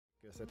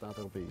cette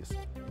entreprise.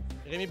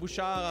 Rémi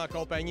Bouchard en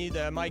compagnie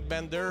de Mike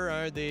Bender,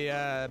 un des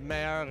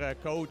meilleurs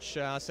coachs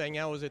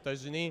enseignants aux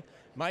États-Unis.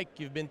 Mike,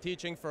 you've been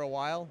teaching for a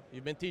while.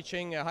 You've been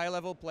teaching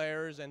high-level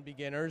players and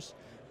beginners.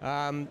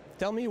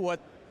 Tell me what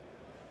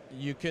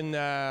you can,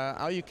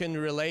 how you can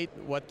relate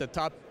what the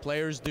top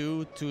players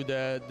do to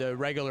the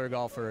regular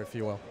golfer, if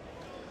you will.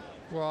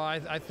 Well,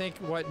 I think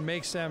what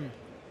makes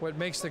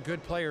the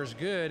good players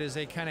good is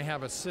they kind of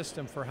have a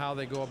system for how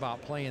they go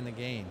about playing the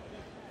game.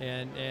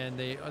 And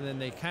then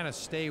they kind of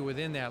stay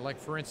within that. Like,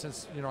 for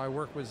instance, you know, I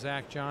work with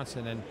Zach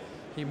Johnson, and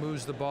he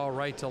moves the ball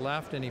right to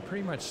left, and he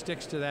pretty much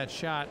sticks to that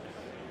shot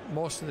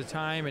most of the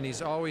time, and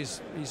he's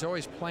always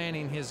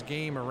planning his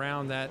game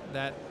around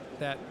that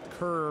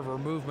curve or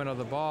movement of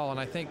the ball. And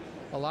I think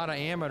a lot of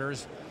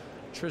amateurs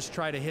just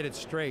try to hit it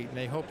straight, and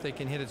they hope they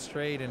can hit it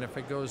straight, and if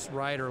it goes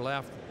right or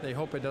left, they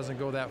hope it doesn't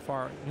go that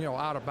far, you know,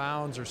 out of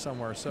bounds or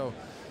somewhere. So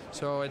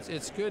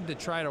it's good to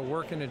try to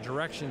work in a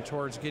direction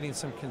towards getting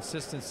some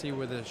consistency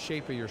with the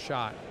shape of your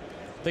shot.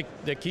 I think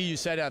the key you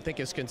said, I think,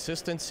 is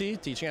consistency.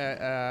 Teaching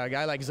a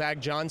guy like Zach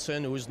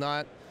Johnson, who's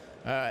not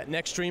an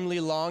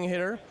extremely long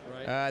hitter.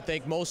 Right. I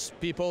think most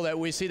people that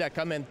we see that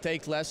come and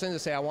take lessons, they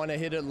say, I want to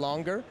hit it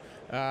longer.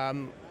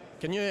 Can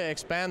you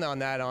expand on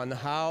that, on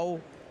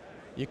how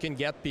you can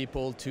get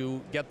people to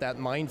get that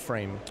mind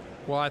frame?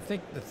 Well, I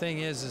think the thing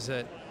is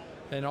that,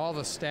 and all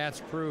the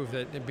stats prove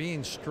that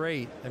being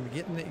straight and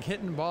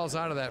hitting balls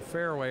out of that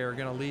fairway are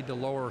going to lead to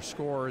lower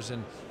scores,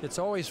 and it's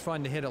always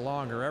fun to hit it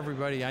longer.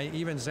 Everybody,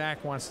 even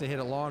Zach wants to hit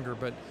it longer,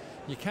 but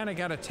you kind of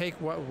got to take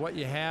what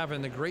you have,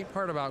 and the great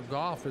part about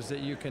golf is that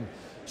you can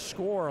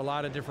score a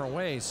lot of different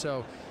ways.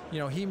 So, you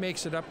know, he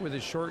makes it up with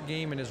his short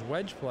game and his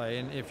wedge play,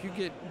 and if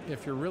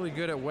you're really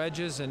good at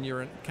wedges and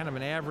you're kind of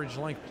an average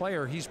length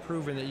player, he's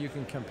proven that you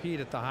can compete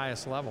at the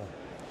highest level.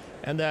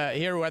 And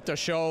here at the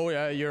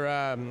show,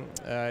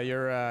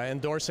 you're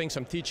endorsing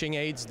some teaching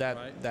aids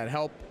that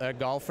help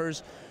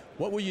golfers.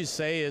 What would you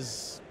say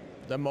is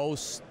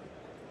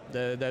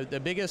the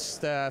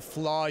biggest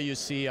flaw you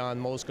see on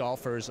most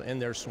golfers in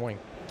their swing?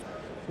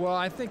 Well,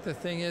 I think the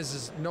thing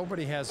is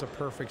nobody has a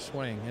perfect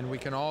swing, and we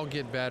can all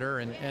get better.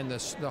 And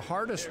the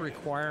hardest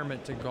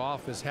requirement to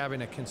golf is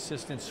having a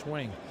consistent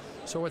swing.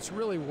 So it's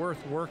really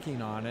worth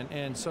working on.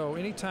 And so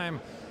anytime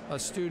a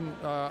student,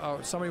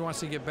 somebody wants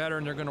to get better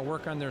and they're going to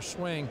work on their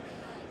swing,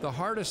 the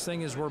hardest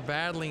thing is we're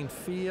battling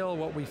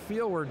what we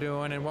feel we're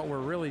doing and what we're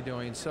really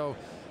doing. So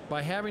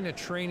by having a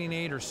training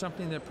aid or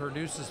something that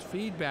produces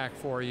feedback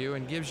for you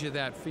and gives you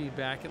that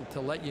feedback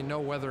to let you know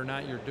whether or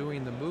not you're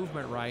doing the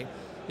movement right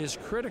is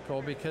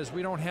critical, because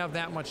we don't have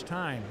that much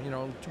time. You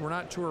know, we're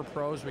not tour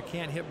pros. We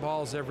can't hit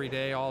balls every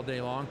day, all day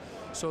long.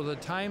 So the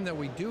time that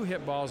we do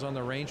hit balls on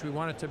the range, we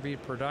want it to be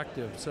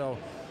productive. So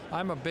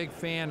I'm a big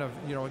fan of,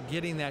 you know,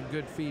 getting that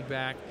good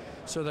feedback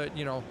so that,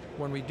 you know,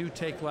 when we do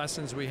take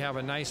lessons, we have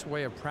a nice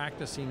way of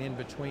practicing in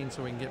between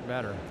so we can get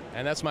better.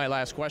 And that's my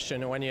last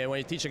question. When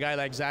you teach a guy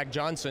like Zach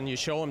Johnson, you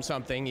show him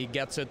something, he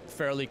gets it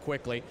fairly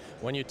quickly.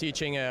 When you're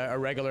teaching a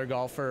regular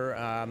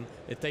golfer,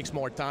 it takes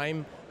more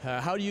time.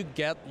 How do you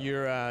get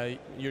your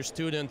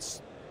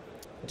students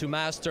to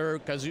master?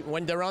 Because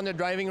when they're on the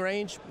driving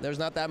range, there's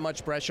not that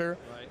much pressure.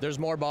 Right. There's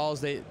more balls.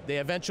 They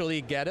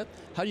eventually get it.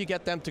 How do you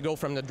get them to go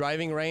from the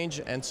driving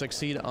range and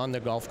succeed on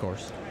the golf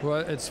course? Well,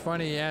 it's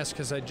funny you ask,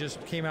 because I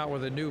just came out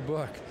with a new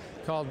book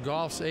called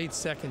Golf's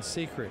 8-Second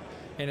Secret.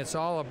 And it's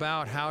all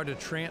about how to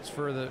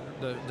transfer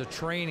the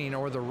training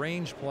or the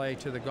range play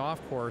to the golf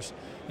course.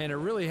 And it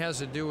really has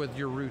to do with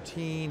your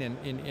routine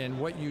and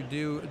what you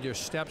do, your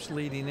steps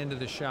leading into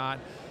the shot.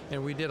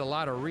 And we did a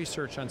lot of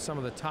research on some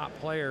of the top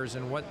players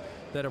and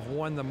that have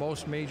won the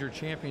most major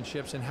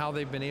championships and how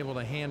they've been able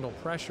to handle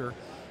pressure.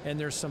 And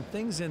there's some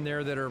things in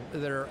there that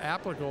are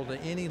applicable to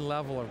any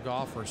level of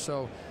golfer.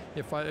 So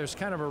there's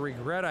kind of a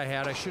regret I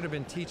had. I should have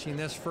been teaching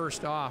this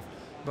first off.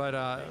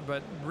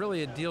 But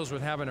really it deals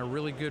with having a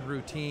really good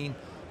routine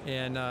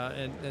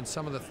and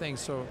some of the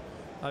things. So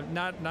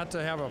not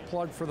to have a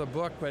plug for the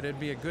book, but it'd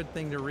be a good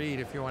thing to read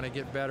if you want to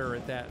get better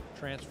at that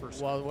transfer.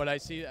 Well, what I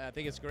see, I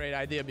think it's a great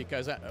idea,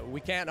 because we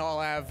can't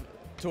all have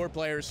tour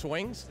player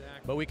swings,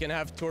 exactly, but we can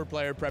have tour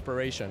player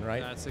preparation,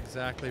 right? That's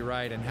exactly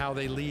right, and how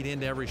they lead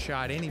into every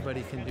shot.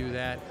 Anybody can do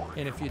that,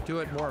 and if you do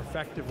it more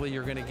effectively,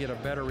 you're going to get a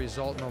better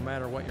result no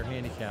matter what your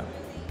handicap.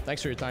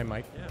 Thanks for your time,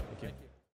 Mike. Yeah, thank you.